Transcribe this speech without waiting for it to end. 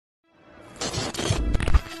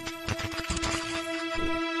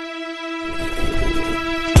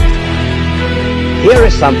Here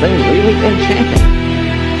is something really enchanting.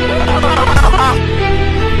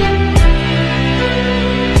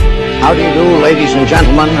 How do you do, ladies and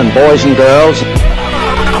gentlemen, and boys and girls?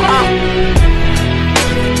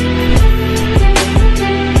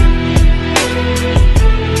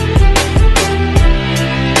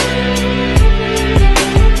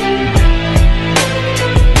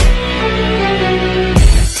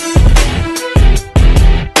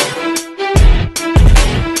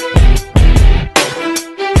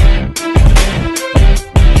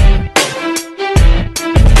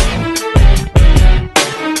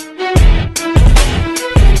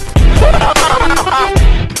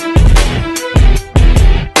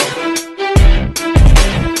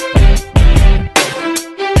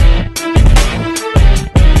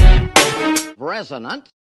 Resonant.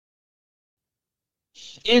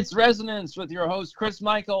 It's Resonance with your host, Chris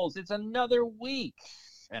Michaels. It's another week,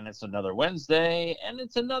 and it's another Wednesday, and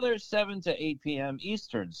it's another 7 to 8 p.m.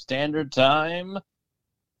 Eastern Standard Time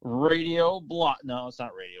radio blog. No, it's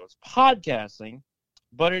not radio. It's podcasting,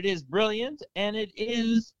 but it is brilliant, and it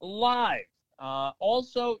is live.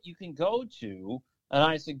 Also, you can go to, and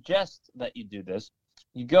I suggest that you do this,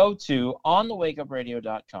 you go to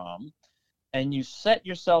onthewakeupradio.com, and you set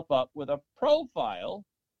yourself up with a profile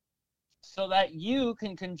so that you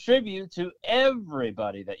can contribute to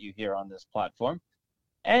everybody that you hear on this platform.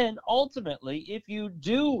 And ultimately, if you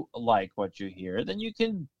do like what you hear, then you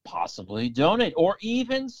can possibly donate or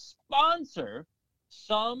even sponsor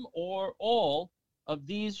some or all of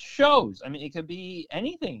these shows. I mean, it could be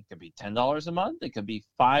anything. It could be $10 a month. It could be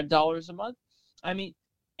 $5 a month. I mean,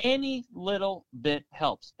 any little bit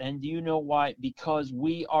helps. And do you know why? Because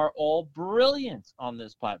we are all brilliant on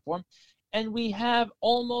this platform. And we have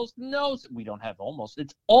we don't have almost,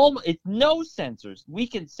 it's no censors. We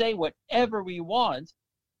can say whatever we want,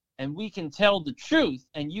 and we can tell the truth,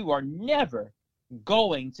 and you are never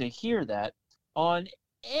going to hear that on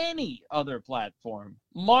any other platform.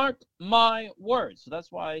 Mark my words. So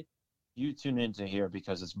that's why you tune into here,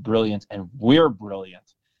 because it's brilliant, and we're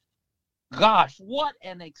brilliant. Gosh, what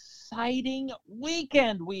an exciting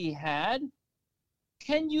weekend we had.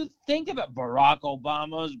 Can you think of it? Barack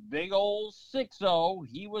Obama's big old 6-0.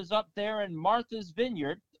 He was up there in Martha's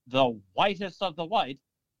Vineyard, the whitest of the white,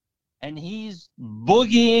 and he's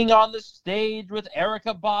boogieing on the stage with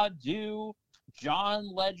Erykah Badu, John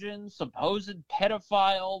Legend, supposed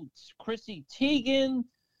pedophile Chrissy Teigen,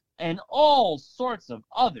 and all sorts of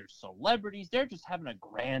other celebrities. They're just having a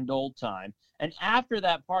grand old time. And after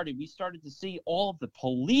that party, we started to see all of the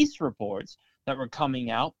police reports that were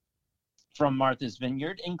coming out from Martha's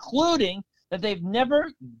Vineyard, including that they've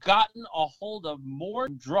never gotten a hold of more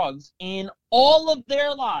drugs in all of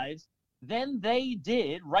their lives than they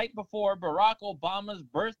did right before Barack Obama's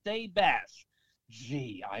birthday bash.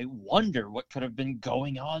 Gee, I wonder what could have been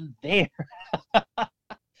going on there.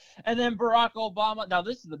 And then Barack Obama, now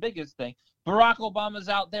this is the biggest thing, Barack Obama's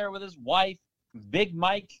out there with his wife, Big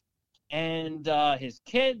Mike, and his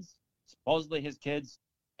kids, supposedly his kids,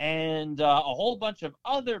 and a whole bunch of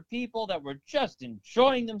other people that were just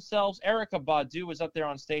enjoying themselves. Erykah Badu was up there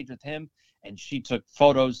on stage with him, and she took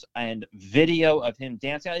photos and video of him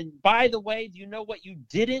dancing. And by the way, do you know what you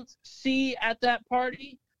didn't see at that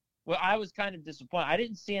party? Well, I was kind of disappointed. I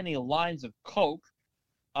didn't see any lines of Coke.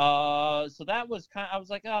 So that was I was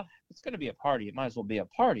like, oh, it's going to be a party. It might as well be a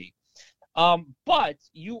party. But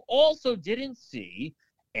you also didn't see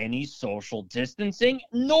any social distancing,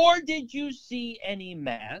 nor did you see any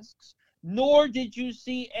masks, nor did you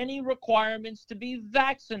see any requirements to be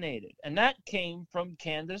vaccinated. And that came from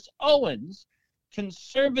Candace Owens,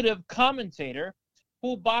 conservative commentator,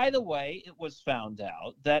 who, by the way, it was found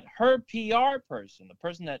out that her PR person, the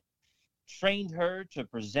person that trained her to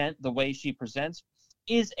present the way she presents,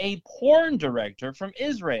 is a porn director from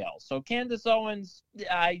Israel. So Candace Owens,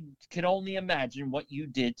 I can only imagine what you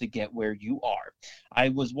did to get where you are. I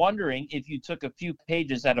was wondering if you took a few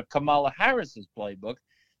pages out of Kamala Harris's playbook,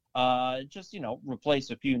 just, replace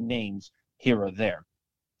a few names here or there.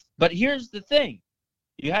 But here's the thing.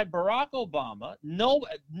 You had Barack Obama,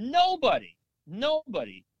 nobody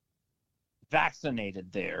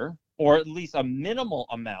vaccinated there, or at least a minimal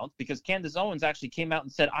amount, because Candace Owens actually came out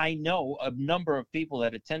and said, I know a number of people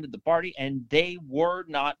that attended the party, and they were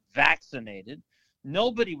not vaccinated.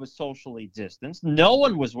 Nobody was socially distanced. No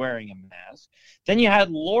one was wearing a mask. Then you had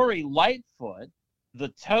Lori Lightfoot, the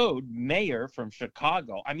Toad mayor from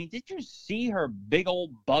Chicago. I mean, did you see her big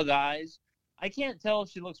old bug eyes? I can't tell if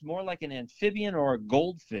she looks more like an amphibian or a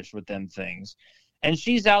goldfish with them things. And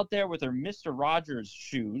she's out there with her Mr. Rogers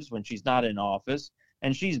shoes when she's not in office.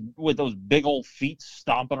 And she's with those big old feet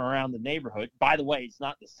stomping around the neighborhood. By the way, it's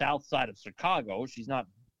not the south side of Chicago. She's not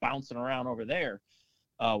bouncing around over there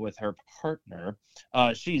with her partner.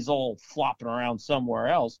 She's all flopping around somewhere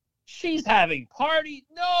else. She's having parties.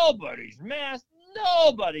 Nobody's masked.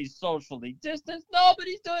 Nobody's socially distanced.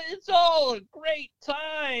 Nobody's doing it. It's all a great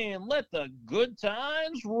time. Let the good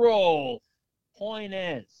times roll. Point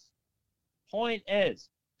is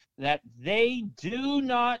that they do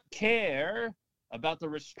not care about the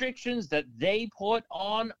restrictions that they put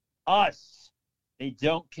on us. They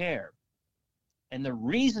don't care. And the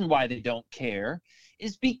reason why they don't care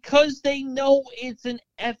is because they know it's an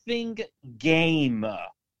effing game.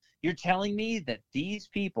 You're telling me that these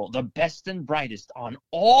people, the best and brightest on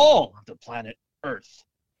all of the planet Earth,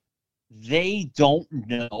 they don't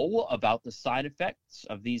know about the side effects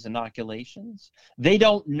of these inoculations? They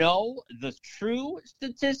don't know the true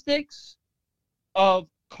statistics of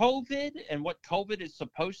COVID and what COVID is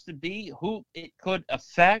supposed to be, who it could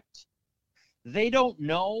affect? They don't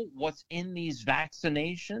know what's in these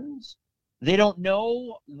vaccinations. They don't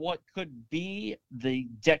know what could be the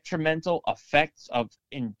detrimental effects of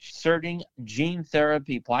inserting gene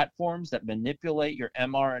therapy platforms that manipulate your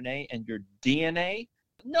mRNA and your DNA.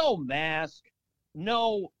 No mask,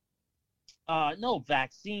 no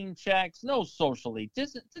vaccine checks, no socially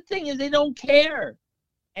distance. The thing is, they don't care.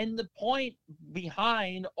 And the point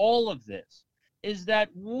behind all of this is that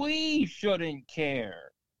we shouldn't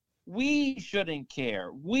care. We shouldn't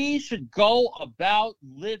care. We should go about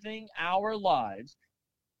living our lives.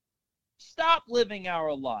 Stop living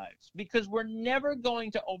our lives, because we're never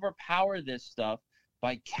going to overpower this stuff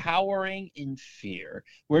by cowering in fear.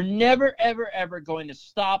 We're never, ever, ever going to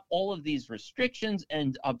stop all of these restrictions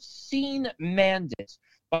and obscene mandates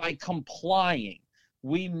by complying.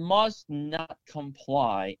 We must not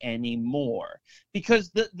comply anymore,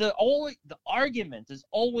 because the argument is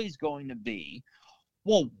always going to be,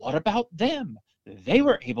 well, what about them? They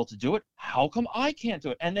were able to do it. How come I can't do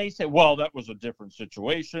it? And they say, well, that was a different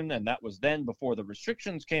situation, and that was then before the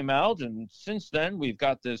restrictions came out, and since then we've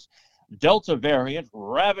got this Delta variant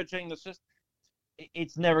ravaging the system.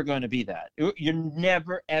 It's never going to be that. You're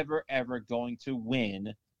never, ever, ever going to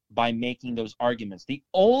win by making those arguments. The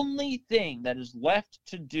only thing that is left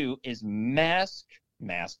to do is mass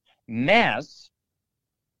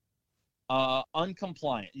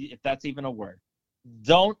uncompliant, if that's even a word.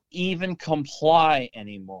 Don't even comply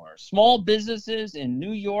anymore. Small businesses in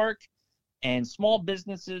New York and small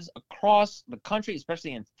businesses across the country,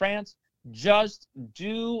 especially in France, just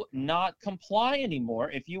do not comply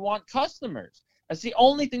anymore if you want customers. That's the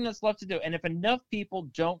only thing that's left to do. And if enough people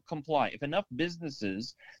don't comply, if enough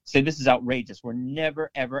businesses say this is outrageous, we're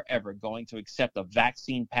never, ever, ever going to accept a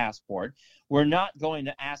vaccine passport. We're not going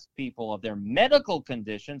to ask people of their medical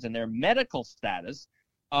conditions and their medical status.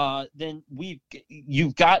 Then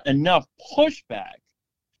you've got enough pushback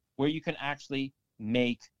where you can actually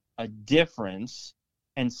make a difference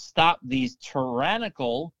and stop these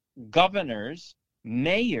tyrannical governors,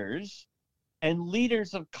 mayors, and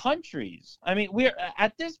leaders of countries. I mean, we're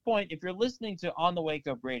at this point, if you're listening to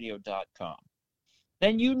onthewakeupradio.com,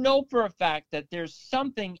 then you know for a fact that there's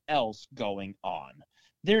something else going on.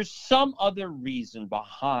 There's some other reason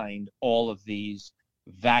behind all of these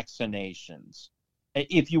vaccinations,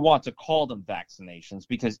 if you want to call them vaccinations,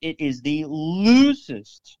 because it is the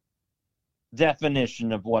loosest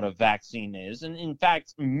definition of what a vaccine is. And in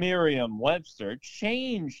fact, Merriam-Webster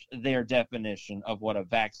changed their definition of what a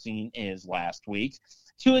vaccine is last week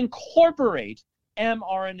to incorporate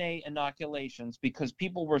mRNA inoculations, because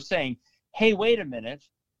people were saying, hey, wait a minute,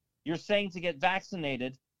 you're saying to get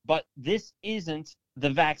vaccinated, but this isn't the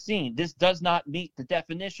vaccine. This does not meet the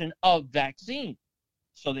definition of vaccine.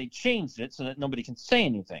 So they changed it so that nobody can say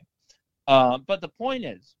anything. But the point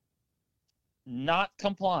is, not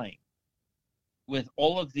complying with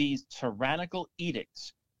all of these tyrannical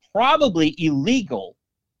edicts, probably illegal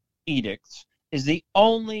edicts, is the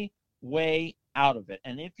only way out of it.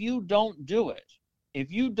 And if you don't do it,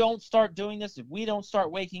 if you don't start doing this, if we don't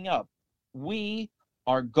start waking up, we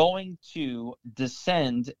are going to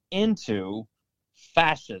descend into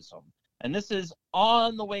fascism. And this is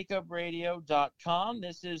on thewakeupradio.com.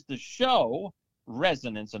 This is the show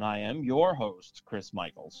Resonance, and I am your host, Chris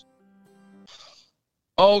Michaels.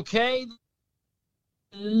 Okay.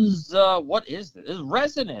 What is this? This is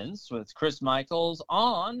Resonance with Chris Michaels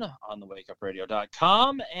on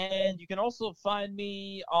thewakeupradio.com, and you can also find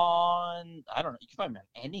me on, I don't know, you can find me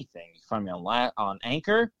on anything. You can find me on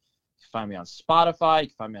Anchor, you can find me on Spotify, you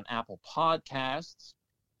can find me on Apple Podcasts.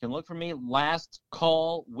 You can look for me, Last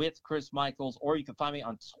Call with Chris Michaels, or you can find me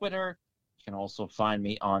on Twitter, You can also find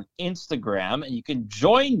me on Instagram, and you can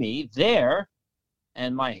join me there.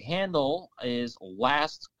 And my handle is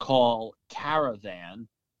Last Call Caravan.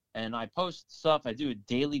 And I post stuff. I do a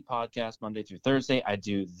daily podcast Monday through Thursday. I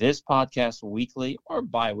do this podcast weekly or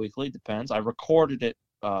bi-weekly, depends. I recorded it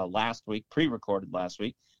last week, pre-recorded last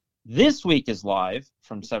week. This week is live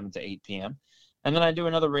from 7 to 8 p.m. And then I do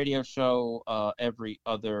another radio show every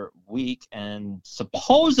other week. And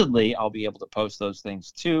supposedly I'll be able to post those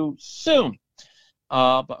things too soon.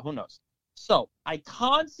 But who knows? So I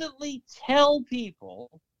constantly tell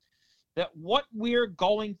people that what we're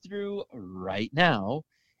going through right now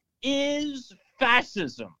is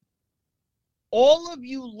fascism. All of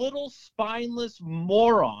you little spineless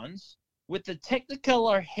morons with the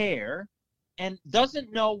technicolor hair and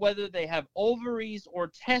doesn't know whether they have ovaries or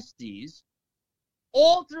testes,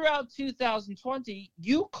 all throughout 2020,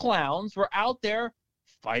 you clowns were out there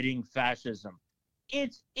fighting fascism.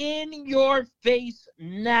 It's in your face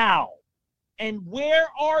now. And where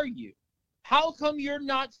are you? How come you're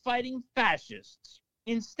not fighting fascists?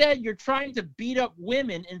 Instead, you're trying to beat up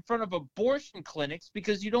women in front of abortion clinics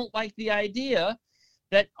because you don't like the idea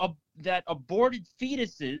that that aborted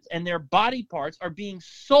fetuses and their body parts are being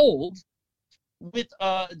sold with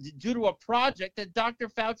due to a project that Dr.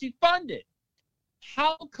 Fauci funded.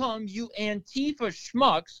 How come you Antifa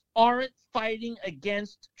schmucks aren't fighting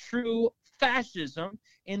against true fascism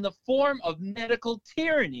in the form of medical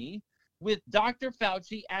tyranny with Dr.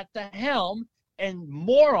 Fauci at the helm and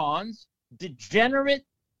morons, degenerate,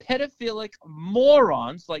 pedophilic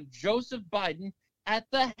morons like Joseph Biden at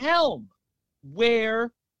the helm?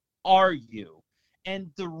 Where are you?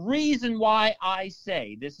 And the reason why I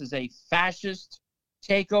say this is a fascist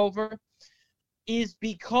takeover is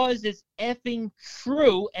because it's effing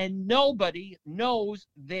true and nobody knows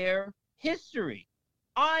their history.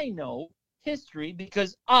 I know history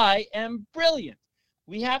because I am brilliant.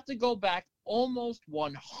 We have to go back almost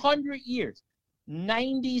 100 years,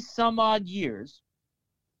 90 some odd years.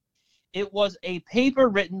 It was a paper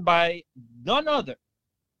written by none other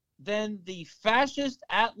than the fascist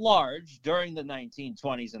at large during the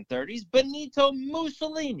 1920s and 30s, Benito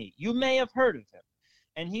Mussolini. You may have heard of him.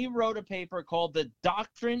 And he wrote a paper called The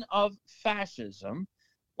Doctrine of Fascism,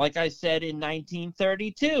 like I said, in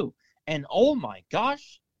 1932. And oh my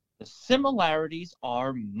gosh, the similarities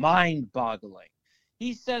are mind-boggling.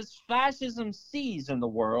 He says fascism sees in the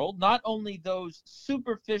world not only those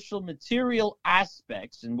superficial material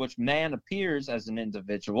aspects in which man appears as an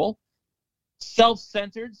individual,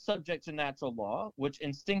 self-centered, subject to natural law, which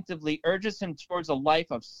instinctively urges him towards a life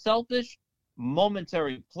of selfish,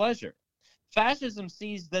 momentary pleasure. Fascism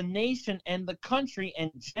sees the nation and the country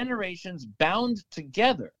and generations bound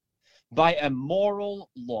together by a moral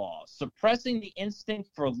law, suppressing the instinct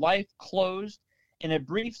for life closed in a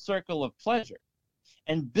brief circle of pleasure,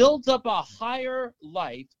 and builds up a higher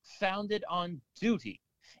life founded on duty,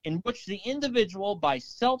 in which the individual, by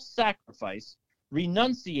self-sacrifice,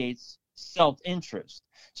 renunciates self-interest.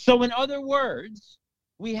 So in other words,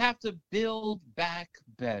 we have to build back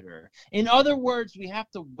better. In other words, we have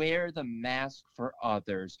to wear the mask for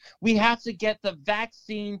others. We have to get the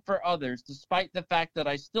vaccine for others, despite the fact that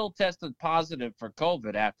I still tested positive for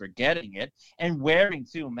COVID after getting it and wearing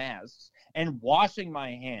 2 masks and washing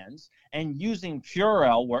my hands and using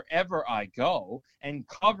Purell wherever I go and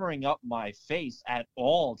covering up my face at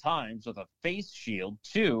all times with a face shield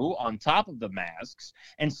too on top of the masks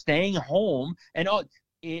and staying home. And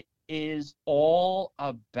it is all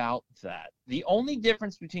about that. The only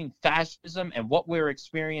difference between fascism and what we're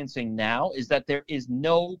experiencing now is that there is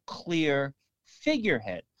no clear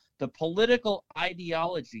figurehead. The political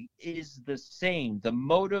ideology is the same. The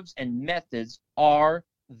motives and methods are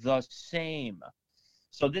the same.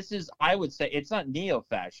 So this is, I would say, it's not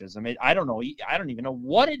neo-fascism. I don't know. I don't even know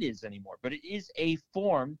what it is anymore, but it is a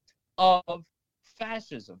form of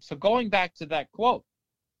fascism. So going back to that quote,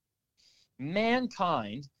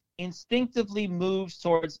 mankind instinctively moves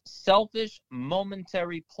towards selfish,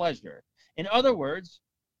 momentary pleasure. In other words,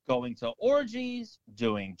 going to orgies,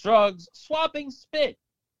 doing drugs, swapping spit,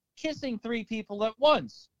 kissing 3 people at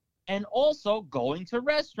once, and also going to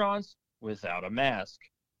restaurants without a mask.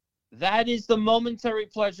 That is the momentary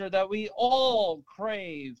pleasure that we all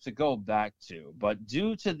crave to go back to. But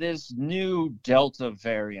due to this new Delta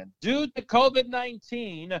variant, due to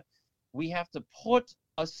COVID-19, we have to put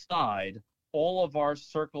aside all of our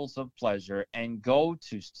circles of pleasure and go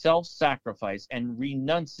to self-sacrifice and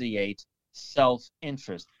renunciate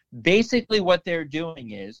self-interest. Basically, what they're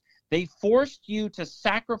doing is they forced you to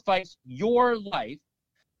sacrifice your life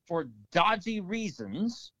for dodgy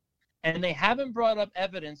reasons, and they haven't brought up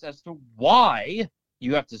evidence as to why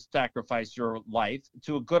You have to sacrifice your life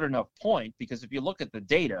to a good enough point, because if you look at the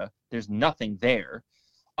data, there's nothing there.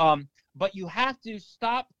 But you have to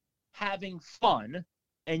stop having fun,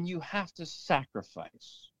 and you have to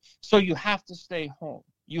sacrifice. So you have to stay home.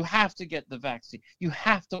 You have to get the vaccine. You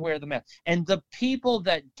have to wear the mask. And the people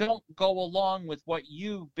that don't go along with what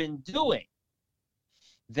you've been doing,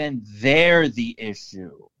 then they're the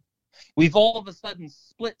issue. We've all of a sudden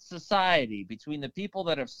split society between the people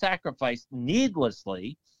that have sacrificed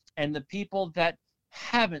needlessly and the people that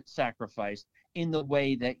haven't sacrificed in the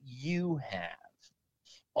way that you have.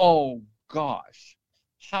 Oh, gosh,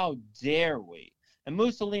 how dare we? And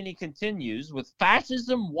Mussolini continues with,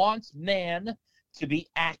 fascism wants man to be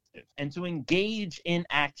active and to engage in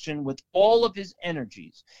action with all of his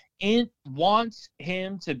energies. It wants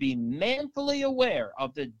him to be manfully aware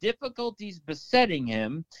of the difficulties besetting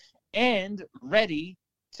him and ready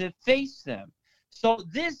to face them. So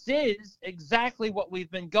this is exactly what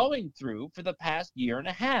we've been going through for the past year and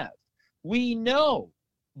a half. We know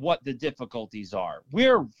what the difficulties are.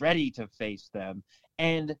 We're ready to face them,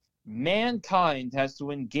 and mankind has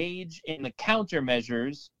to engage in the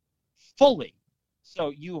countermeasures fully.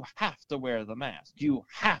 So you have to wear the mask. You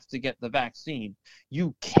have to get the vaccine.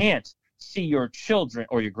 You can't see your children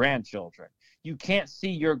or your grandchildren. You can't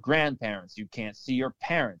see your grandparents. You can't see your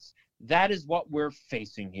parents. That is what we're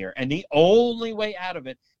facing here. And the only way out of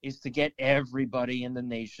it is to get everybody in the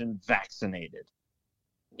nation vaccinated.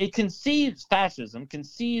 Fascism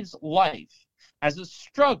conceives life as a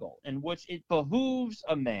struggle in which it behooves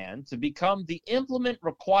a man to become the implement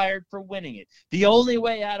required for winning it. The only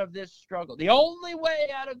way out of this struggle, the only way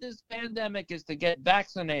out of this pandemic is to get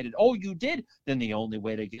vaccinated. Oh, you did? Then the only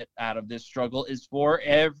way to get out of this struggle is for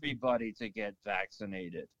everybody to get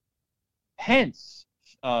vaccinated. Hence,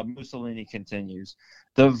 Mussolini continues,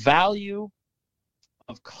 the value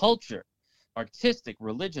of culture, artistic,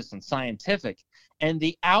 religious, and scientific, and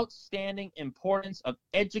the outstanding importance of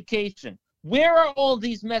education. Where are all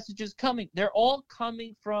these messages coming? They're all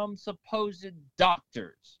coming from supposed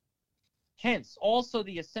doctors. Hence, also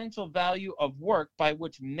the essential value of work by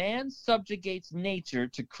which man subjugates nature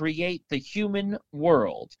to create the human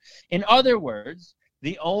world. In other words,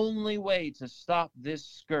 the only way to stop this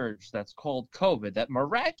scourge that's called COVID, that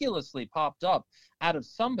miraculously popped up out of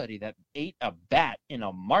somebody that ate a bat in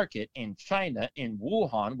a market in China, in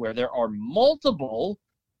Wuhan, where there are multiple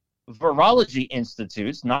virology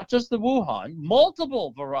institutes, not just the Wuhan,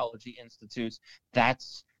 multiple virology institutes.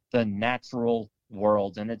 That's the natural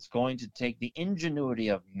world, and it's going to take the ingenuity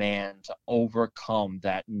of man to overcome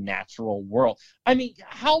that natural world. I mean,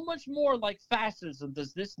 how much more like fascism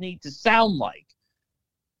does this need to sound like?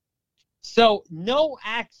 So no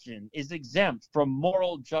action is exempt from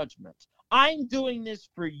moral judgment. I'm doing this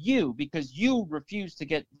for you because you refuse to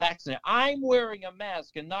get vaccinated. I'm wearing a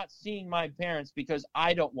mask and not seeing my parents because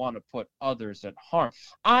I don't want to put others at harm.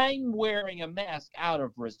 I'm wearing a mask out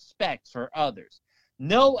of respect for others.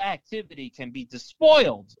 No activity can be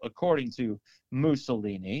despoiled, according to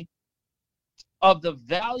Mussolini, of the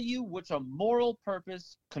value which a moral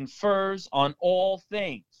purpose confers on all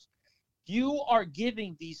things. You are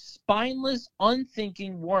giving these spineless,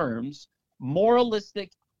 unthinking worms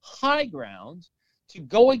moralistic high ground to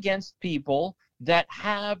go against people that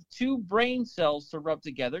have two brain cells to rub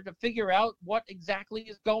together to figure out what exactly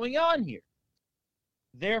is going on here.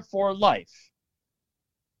 Therefore, life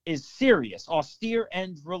is serious, austere,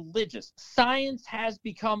 and religious. Science has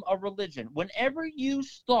become a religion. Whenever you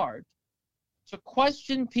start to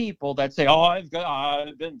question people that say, oh, I've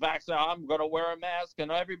been vaccinated, I'm going to wear a mask,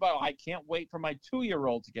 and everybody, I can't wait for my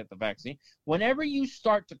 2-year-old to get the vaccine. Whenever you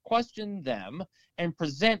start to question them and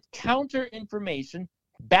present counter information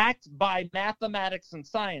backed by mathematics and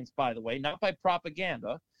science, by the way, not by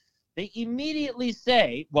propaganda, they immediately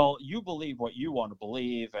say, well, you believe what you want to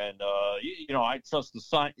believe, and, I trust the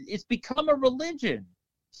science. It's become a religion.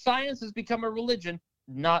 Science has become a religion,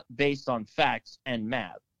 not based on facts and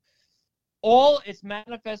math. All its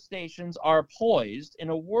manifestations are poised in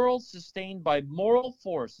a world sustained by moral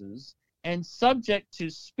forces and subject to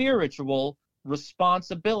spiritual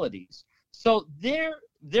responsibilities. So their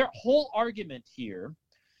whole argument here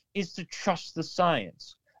is to trust the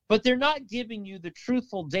science. But they're not giving you the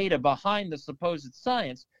truthful data behind the supposed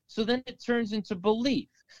science, so then it turns into belief.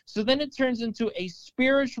 So then it turns into a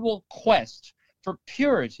spiritual quest for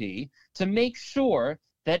purity to make sure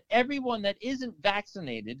that everyone that isn't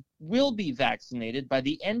vaccinated will be vaccinated by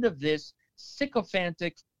the end of this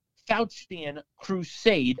sycophantic Faucian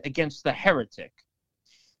crusade against the heretic.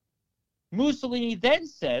 Mussolini then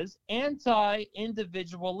says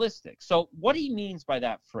anti-individualistic. So what he means by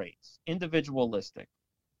that phrase, individualistic,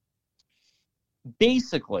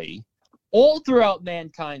 basically, all throughout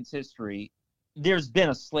mankind's history, there's been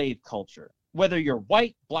a slave culture. Whether you're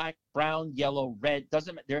white, black, brown, yellow, red,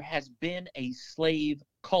 doesn't matter. There has been a slave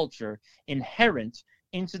culture inherent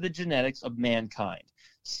into the genetics of mankind.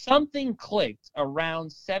 Something clicked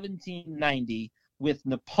around 1790 with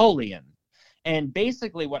Napoleon. And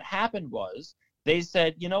basically what happened was they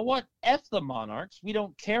said, you know what? F the monarchs. We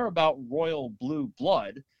don't care about royal blue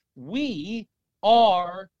blood. We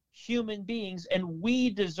are human beings, and we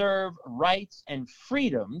deserve rights and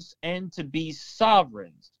freedoms and to be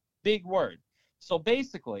sovereigns. Big word. So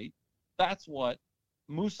basically, that's what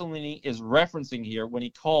Mussolini is referencing here when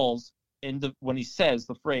when he says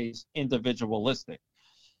the phrase individualistic.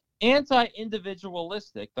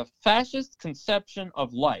 Anti-individualistic, the fascist conception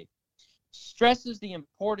of life, stresses the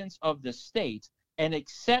importance of the state and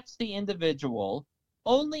accepts the individual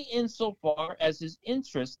only insofar as his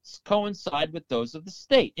interests coincide with those of the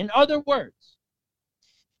state. In other words,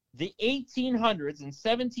 the 1800s and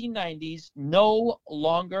 1790s no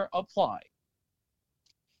longer apply.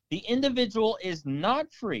 The individual is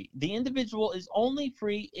not free. The individual is only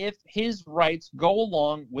free if his rights go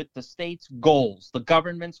along with the state's goals, the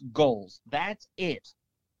government's goals. That's it.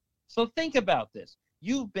 So think about this.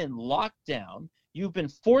 You've been locked down. You've been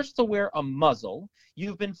forced to wear a muzzle.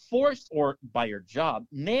 You've been forced, or by your job,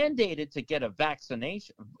 mandated to get a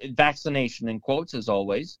vaccination in quotes as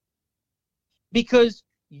always, because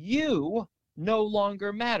you no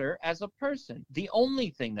longer matter as a person. The only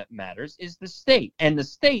thing that matters is the state, and the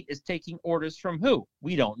state is taking orders from who?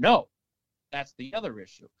 We don't know. That's the other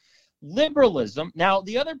issue. Liberalism. Now,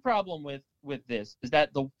 the other problem with this is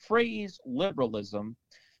that the phrase liberalism,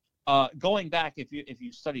 going back, if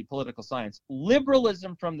you study political science,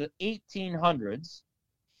 liberalism from the 1800s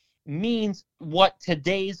means what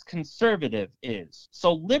today's conservative is.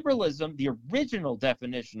 So liberalism, the original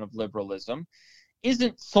definition of liberalism,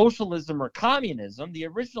 isn't socialism or communism. The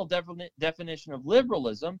original definition of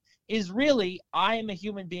liberalism is really, I am a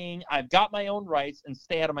human being, I've got my own rights, and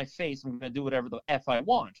stay out of my face, I'm going to do whatever the F I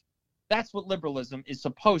want. That's what liberalism is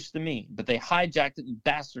supposed to mean, but they hijacked it and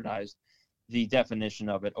bastardized the definition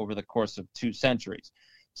of it over the course of 2 centuries.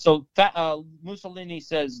 So Mussolini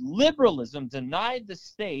says liberalism denied the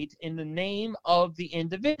state in the name of the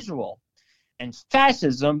individual, and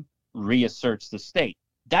fascism reasserts the state.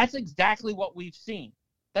 That's exactly what we've seen.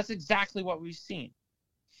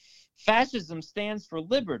 Fascism stands for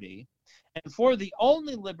liberty, and for the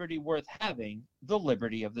only liberty worth having, the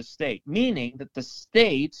liberty of the state, meaning that the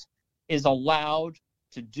state is allowed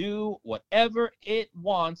to do whatever it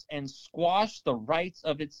wants and squash the rights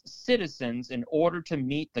of its citizens in order to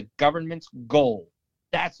meet the government's goal.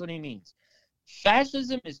 That's what he means.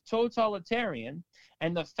 Fascism is totalitarian,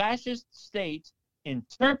 and the fascist state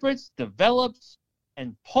interprets, develops,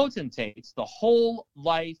 and potentates the whole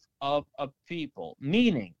life of a people,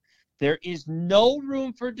 meaning there is no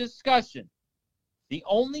room for discussion. The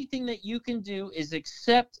only thing that you can do is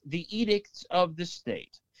accept the edicts of the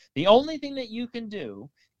state. The only thing that you can do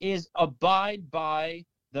is abide by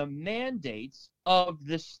the mandates of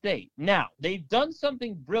the state. Now, they've done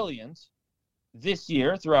something brilliant this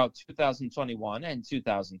year throughout 2021 and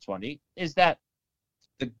 2020, is that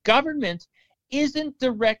the government isn't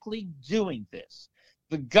directly doing this.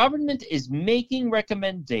 The government is making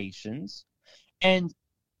recommendations, and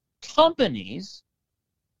companies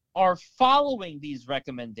are following these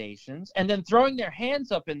recommendations and then throwing their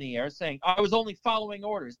hands up in the air saying, I was only following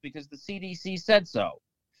orders because the CDC said so.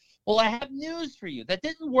 Well, I have news for you. That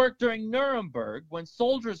didn't work during Nuremberg when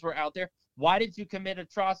soldiers were out there. Why did you commit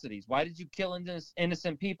atrocities? Why did you kill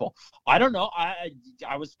innocent people? I don't know.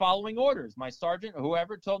 I was following orders. My sergeant,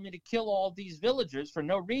 whoever, told me to kill all these villagers for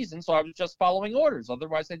no reason, so I was just following orders.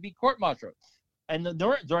 Otherwise, I'd be court-martialed. And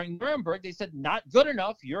during Nuremberg, they said, not good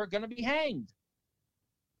enough. You're going to be hanged.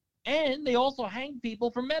 And they also hanged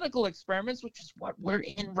people for medical experiments, which is what we're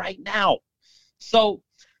in right now. So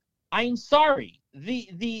I'm sorry.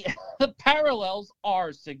 The parallels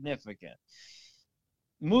are significant.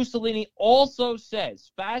 Mussolini also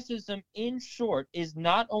says fascism, in short, is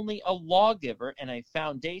not only a lawgiver and a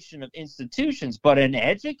foundation of institutions, but an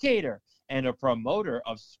educator and a promoter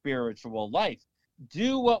of spiritual life.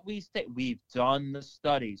 Do what we say. We've done the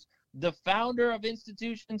studies. The founder of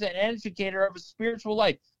institutions and educator of a spiritual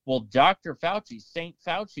life. Well, Dr. Fauci, St.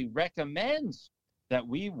 Fauci, recommends that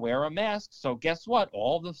we wear a mask. So guess what?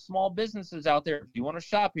 All the small businesses out there, if you want to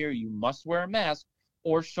shop here, you must wear a mask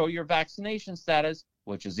or show your vaccination status,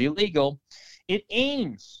 which is illegal. It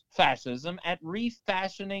aims, fascism, at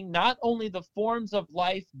refashioning not only the forms of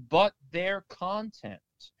life, but their content.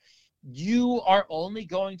 You are only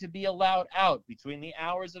going to be allowed out between the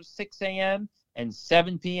hours of 6 a.m. and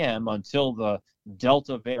 7 p.m. until the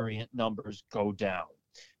Delta variant numbers go down.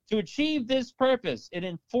 To achieve this purpose, it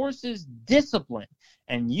enforces discipline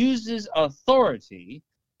and uses authority,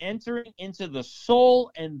 entering into the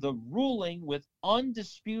soul and the ruling with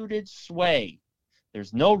undisputed sway.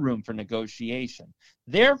 There's no room for negotiation.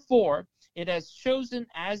 Therefore, it has chosen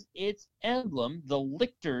as its emblem the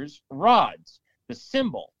lictor's rods, the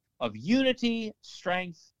symbol of unity,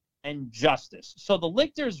 strength, and justice. So the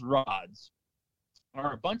lictor's rods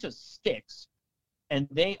are a bunch of sticks, and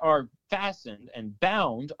they are fastened and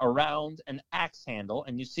bound around an axe handle,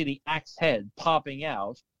 and you see the axe head popping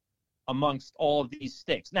out amongst all of these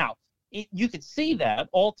sticks. Now, you could see that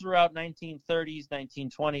all throughout 1930s,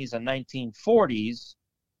 1920s, and 1940s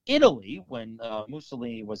Italy when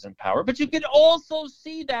Mussolini was in power. But you could also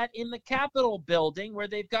see that in the Capitol building, where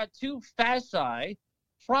they've got two fasci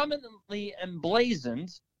prominently emblazoned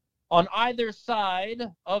on either side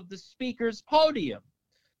of the speaker's podium.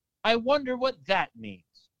 I wonder what that means.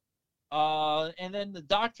 And then the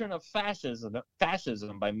doctrine of fascism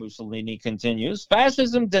by Mussolini continues.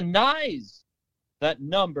 Fascism denies that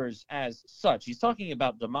numbers as such, he's talking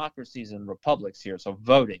about democracies and republics here, so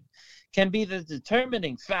voting, can be the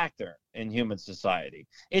determining factor in human society.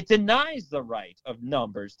 It denies the right of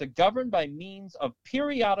numbers to govern by means of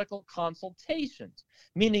periodical consultations,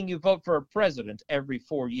 meaning you vote for a president every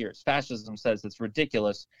 4 years. Fascism says it's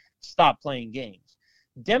ridiculous. Stop playing games.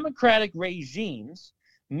 Democratic regimes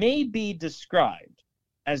may be described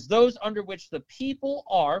as those under which the people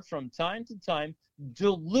are, from time to time,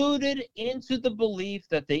 deluded into the belief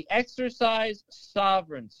that they exercise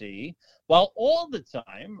sovereignty, while all the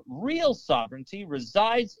time real sovereignty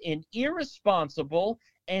resides in irresponsible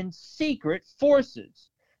and secret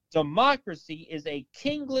forces. Democracy is a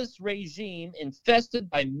kingless regime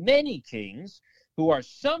infested by many kings who are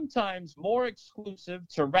sometimes more exclusive,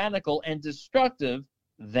 tyrannical, and destructive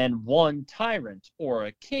than one tyrant or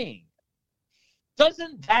a king.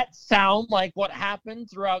 Doesn't that sound like what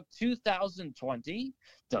happened throughout 2020?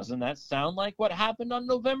 Doesn't that sound like what happened on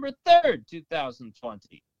November 3rd,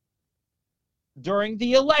 2020? During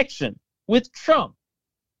the election with Trump.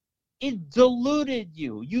 It deluded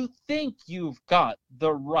you. You think you've got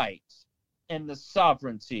the right and the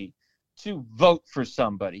sovereignty to vote for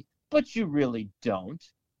somebody, but you really don't.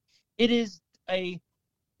 It is a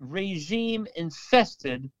regime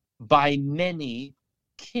infested by many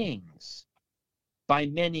kings. By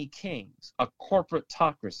many kings, a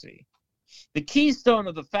corporatocracy. The keystone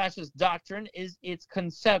of the fascist doctrine is its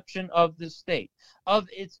conception of the state, of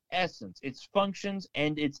its essence, its functions,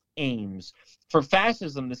 and its aims. For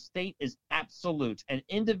fascism, the state is absolute, and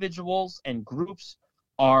individuals and groups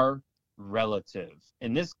are relative.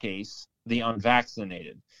 In this case, the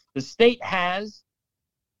unvaccinated. The state has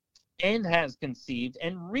conceived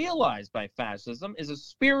and realized by fascism is a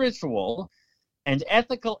spiritual and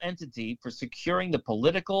ethical entity for securing the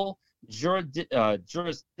political,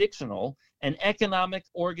 jurisdictional, and economic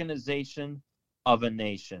organization of a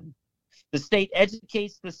nation. The state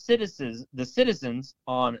educates the citizens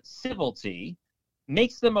on civility,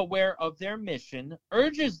 makes them aware of their mission,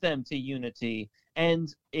 urges them to unity,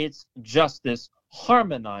 and its justice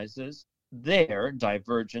harmonizes their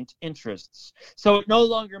divergent interests. So it no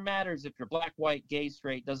longer matters if you're black, white, gay,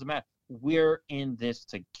 straight, doesn't matter. We're in this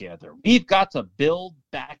together. We've got to build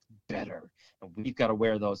back better. And we've got to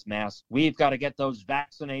wear those masks. We've got to get those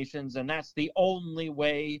vaccinations, and that's the only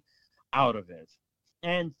way out of it.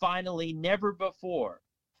 And finally, never before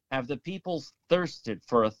have the people thirsted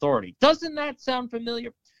for authority. Doesn't that sound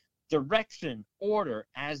familiar? Direction, order,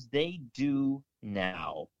 as they do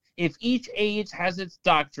now. If each age has its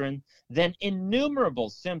doctrine, then innumerable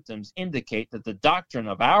symptoms indicate that the doctrine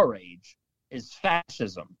of our age is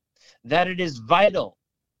fascism, that it is vital,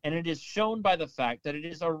 and it is shown by the fact that it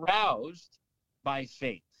is aroused by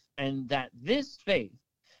faith, and that this faith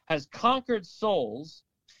has conquered souls,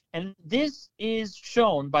 and this is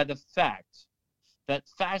shown by the fact that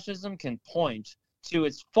fascism can point to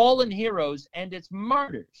its fallen heroes and its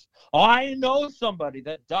martyrs. Oh, I know somebody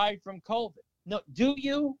that died from COVID. No, do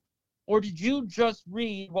you? Or did you just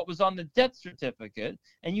read what was on the death certificate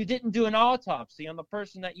and you didn't do an autopsy on the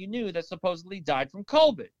person that you knew that supposedly died from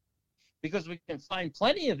COVID? Because we can find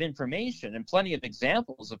plenty of information and plenty of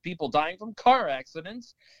examples of people dying from car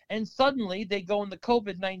accidents, and suddenly they go in the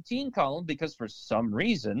COVID-19 column because for some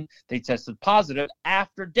reason they tested positive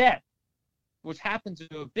after death, which happened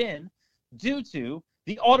to have been due to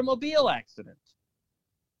the automobile accident.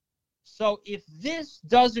 So if this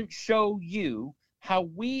doesn't show you how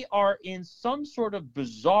we are in some sort of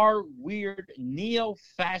bizarre, weird,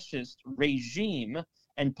 neo-fascist regime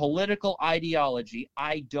and political ideology,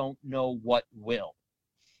 I don't know what will.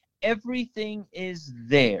 Everything is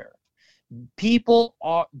there. People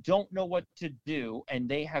don't know what to do, and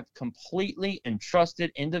they have completely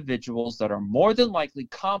entrusted individuals that are more than likely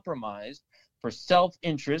compromised for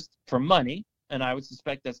self-interest, for money, and I would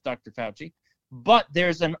suspect that's Dr. Fauci. But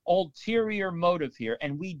there's an ulterior motive here,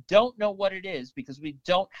 and we don't know what it is because we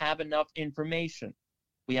don't have enough information.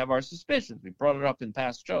 We have our suspicions. We brought it up in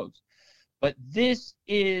past shows. But this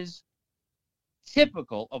is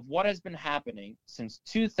typical of what has been happening since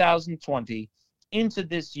 2020 into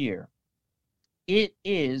this year. It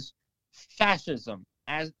is fascism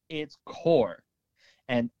at its core,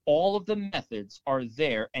 and all of the methods are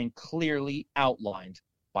there and clearly outlined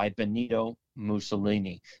by Benito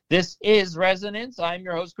Mussolini. This is Resonance. I'm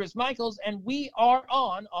your host, Chris Michaels, and we are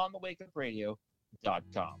on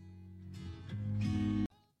thewakeupradio.com.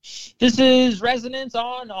 This is Resonance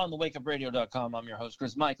on thewakeupradio.com. I'm your host,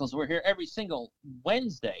 Chris Michaels. We're here every single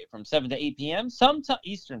Wednesday from 7 to 8 p.m., sometimes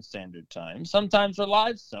Eastern Standard Time. Sometimes we're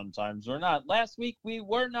live, sometimes we're not. Last week we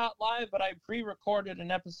were not live, but I pre-recorded an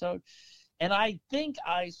episode, and I think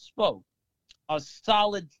I spoke a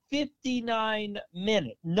solid 59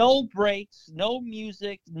 minutes. No breaks, no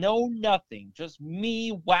music, no nothing. Just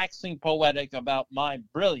me waxing poetic about my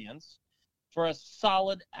brilliance for a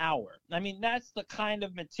solid hour. I mean, that's the kind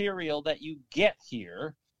of material that you get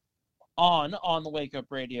here on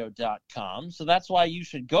thewakeupradio.com. So that's why you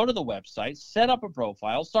should go to the website, set up a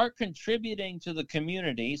profile, start contributing to the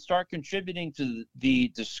community, start contributing to the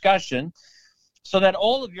discussion so that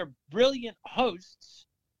all of your brilliant hosts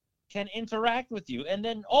can interact with you. And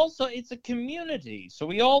then also it's a community. So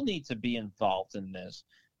we all need to be involved in this.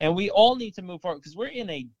 And we all need to move forward because we're in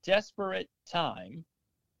a desperate time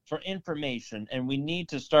for information, and we need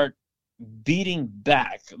to start beating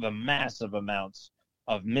back the massive amounts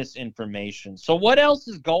of misinformation. So what else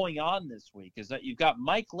is going on this week is that you've got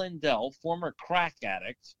Mike Lindell, former crack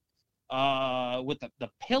addict, with the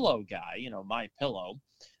pillow guy, My Pillow.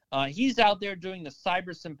 He's out there doing the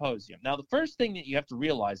Cyber Symposium. Now, the first thing that you have to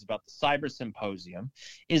realize about the Cyber Symposium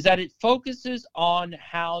is that it focuses on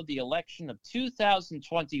how the election of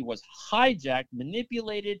 2020 was hijacked,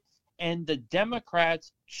 manipulated, and the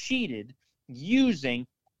Democrats cheated using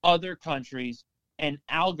other countries and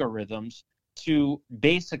algorithms to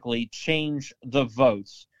basically change the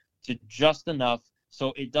votes to just enough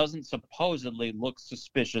so it doesn't supposedly look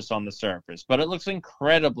suspicious on the surface, but it looks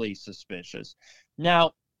incredibly suspicious.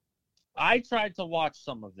 Now, I tried to watch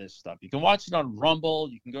some of this stuff. You can watch it on Rumble.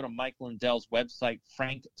 You can go to Mike Lindell's website,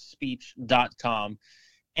 frankspeech.com,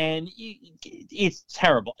 and it's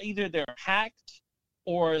terrible. Either they're hacked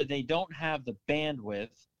or they don't have the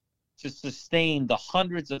bandwidth to sustain the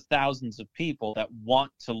hundreds of thousands of people that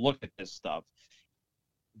want to look at this stuff.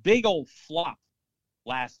 Big old flop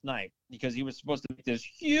last night because he was supposed to make this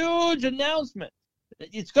huge announcement.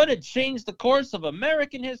 It's going to change the course of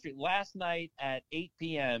American history. Last night at 8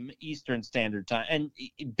 p.m. Eastern Standard Time. And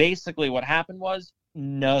basically what happened was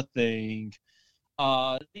nothing.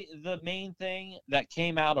 The main thing that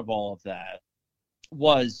came out of all of that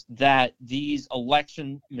was that these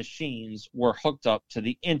election machines were hooked up to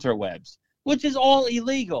the interwebs, which is all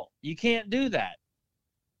illegal. You can't do that.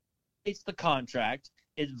 It's the contract.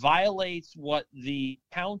 It violates what the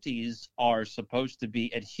counties are supposed to be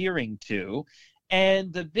adhering to.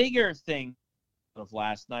 And the bigger thing of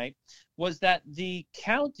last night was that the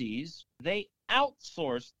counties, they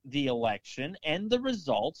outsourced the election and the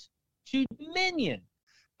results to Dominion.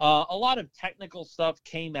 A lot of technical stuff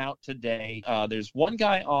came out today. There's one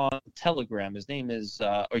guy on Telegram. His name is,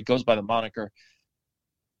 or he goes by the moniker,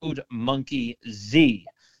 Code Monkey Z.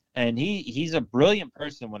 And he's a brilliant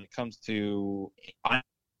person when it comes to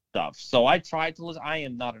stuff. So I tried to listen. I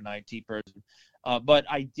am not an IT person, but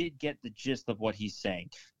I did get the gist of what he's saying.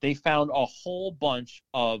 They found a whole bunch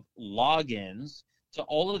of logins to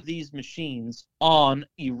all of these machines on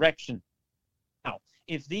election. Now,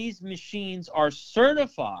 if these machines are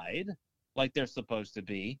certified like they're supposed to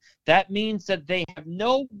be, that means that they have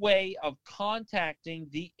no way of contacting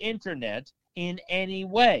the internet in any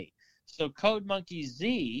way. So Code Monkey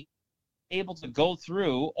Z able to go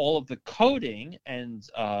through all of the coding and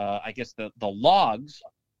I guess the logs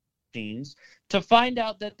machines to find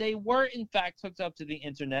out that they were in fact hooked up to the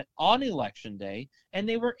internet on election day, and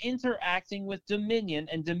they were interacting with Dominion,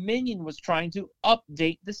 and Dominion was trying to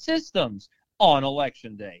update the systems on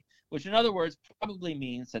election day, which in other words probably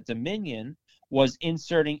means that Dominion was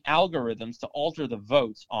inserting algorithms to alter the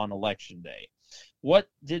votes on election day. What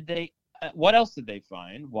else did they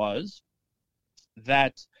find was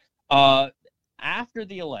that after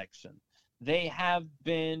the election, they have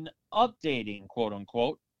been updating, quote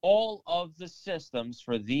unquote, all of the systems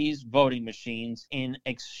for these voting machines in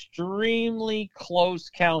extremely close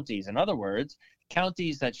counties. In other words,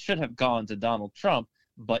 counties that should have gone to Donald Trump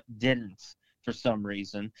but didn't for some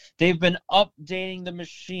reason. They've been updating the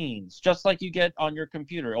machines, just like you get on your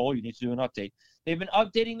computer. Oh, you need to do an update. They've been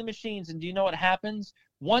updating the machines, and do you know what happens?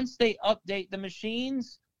 Once they update the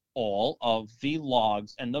machines, all of the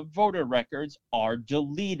logs and the voter records are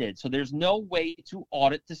deleted. So there's no way to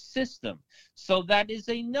audit the system. So that is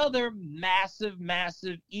another massive,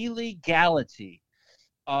 massive illegality.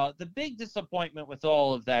 The big disappointment with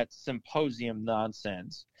all of that symposium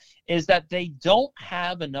nonsense is that they don't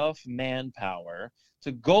have enough manpower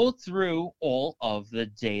to go through all of the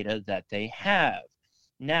data that they have.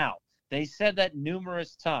 Now, they said that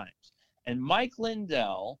numerous times, and Mike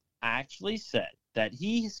Lindell actually said that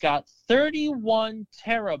he's got 31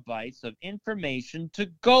 terabytes of information to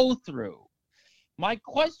go through. My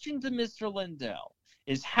question to Mr. Lindell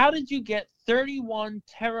is, how did you get 31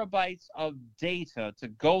 terabytes of data to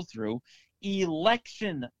go through,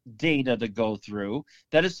 election data to go through,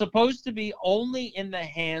 that is supposed to be only in the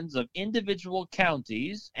hands of individual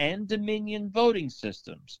counties and Dominion voting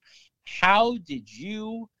systems? How did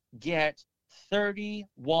you get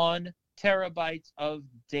 31 terabytes of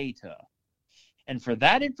data? And for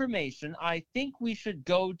that information, I think we should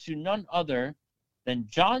go to none other than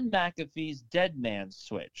John McAfee's Dead Man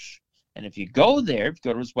Switch. And if you go there, if you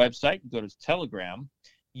go to his website, you go to his Telegram,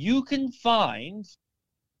 you can find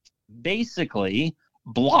basically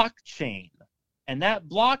blockchain. And that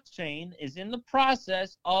blockchain is in the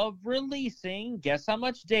process of releasing, guess how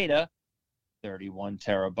much data? 31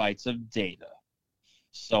 terabytes of data.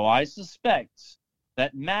 So I suspect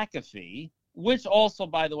that McAfee, which also,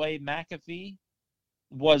 by the way, McAfee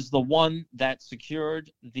was the one that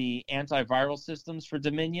secured the antiviral systems for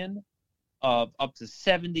Dominion of up to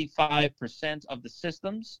 75% of the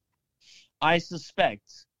systems. I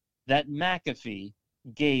suspect that McAfee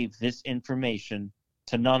gave this information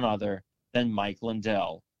to none other than Mike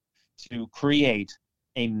Lindell to create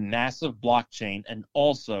a massive blockchain and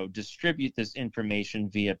also distribute this information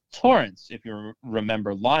via torrents, if you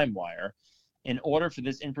remember LimeWire, in order for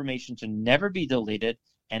this information to never be deleted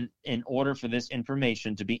and in order for this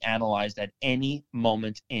information to be analyzed at any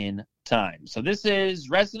moment in time. So this is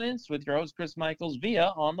Resonance with your host, Chris Michaels,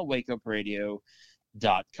 via on the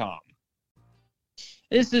wakeupradio.com.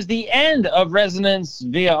 This is the end of Resonance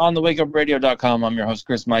via on the wakeupradio.com. I'm your host,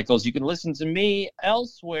 Chris Michaels. You can listen to me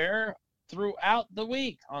elsewhere throughout the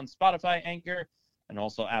week on Spotify, Anchor, and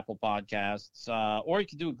also Apple Podcasts. Or you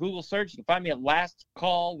can do a Google search. You can find me at Last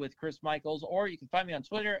Call with Chris Michaels, or you can find me on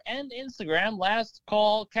Twitter and Instagram, Last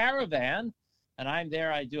Call Caravan. And I'm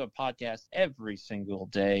there. I do a podcast every single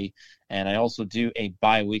day. And I also do a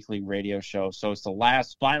bi-weekly radio show. So it's the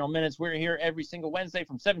last final minutes. We're here every single Wednesday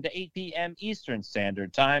from 7 to 8 p.m. Eastern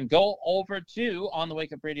Standard Time. Go over to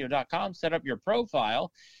onthewakeupradio.com, set up your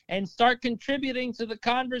profile, and start contributing to the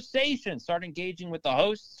conversation. Start engaging with the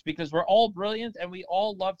hosts, because we're all brilliant and we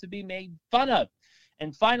all love to be made fun of.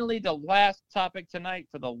 And finally, the last topic tonight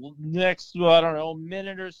for the next,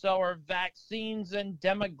 minute or so are vaccines and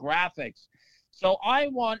demographics. So I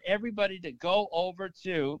want everybody to go over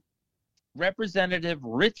to Representative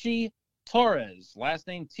Richie Torres, last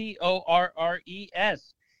name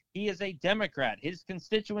Torres. He is a Democrat. His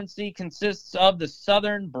constituency consists of the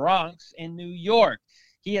Southern Bronx in New York.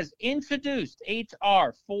 He has introduced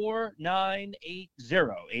H.R.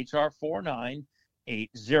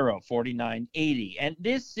 4980, and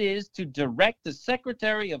this is to direct the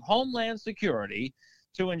Secretary of Homeland Security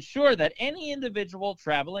to ensure that any individual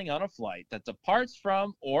traveling on a flight that departs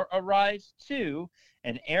from or arrives to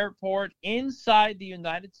an airport inside the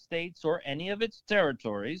United States or any of its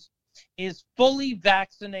territories is fully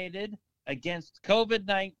vaccinated against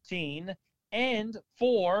COVID-19 and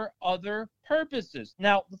for other purposes.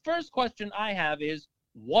 Now, the first question I have is,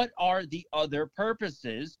 what are the other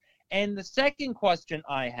purposes? And the second question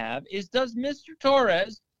I have is, does Mr.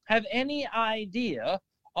 Torres have any idea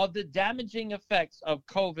of the damaging effects of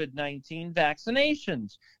COVID-19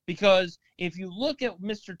 vaccinations? Because if you look at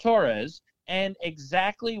Mr. Torres and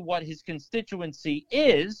exactly what his constituency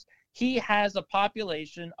is, he has a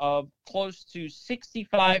population of close to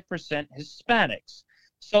 65% Hispanics.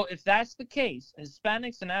 So if that's the case,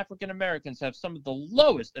 Hispanics and African Americans have some of the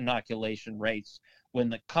lowest inoculation rates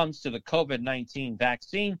when it comes to the COVID-19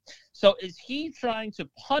 vaccine. So is he trying to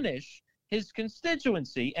punish his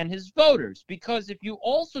constituency and his voters. Because if you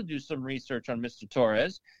also do some research on Mr.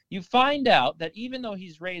 Torres, you find out that even though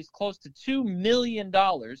he's raised close to $2 million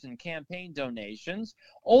in campaign donations,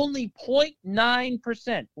 only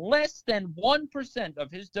 0.9%, less than 1% of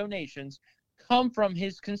his donations come from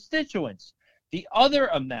his constituents. The other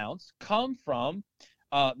amounts come from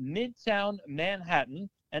Midtown Manhattan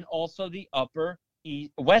and also the Upper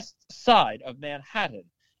West Side of Manhattan.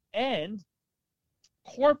 And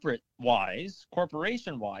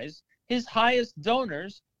corporation-wise, his highest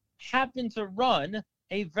donors happen to run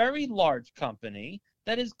a very large company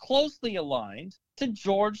that is closely aligned to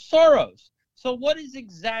George Soros. So what is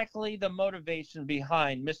exactly the motivation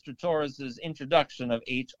behind Mr. Torres's introduction of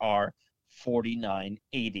H.R.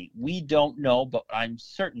 4980? We don't know, but I'm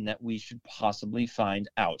certain that we should possibly find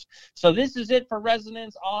out. So this is it for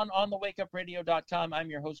Resonance on onthewakeupradio.com. I'm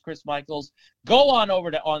your host, Chris Michaels. Go on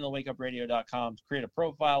over to onthewakeupradio.com to create a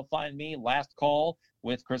profile. Find me, Last Call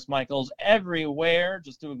with Chris Michaels, everywhere.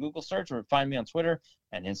 Just do a Google search or find me on Twitter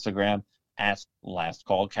and Instagram at Last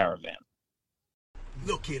Call Caravan.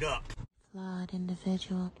 Look it up. Flawed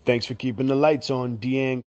individual. Thanks for keeping the lights on,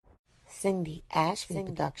 Deang. Cindy Ashby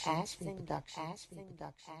Production.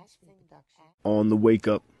 On the Wake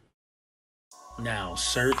Up. Now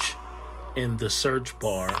search in the search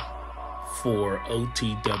bar for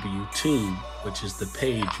OTW2, which is the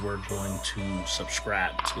page we're going to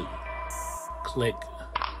subscribe to. Click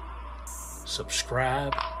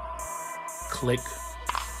subscribe, click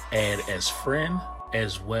add as friend,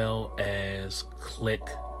 as well as click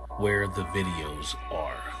where the videos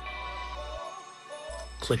are.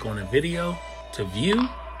 Click on a video to view,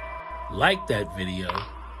 like that video,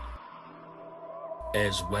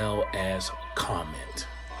 as well as comment.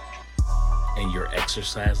 And your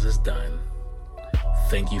exercise is done.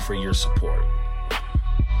 Thank you for your support.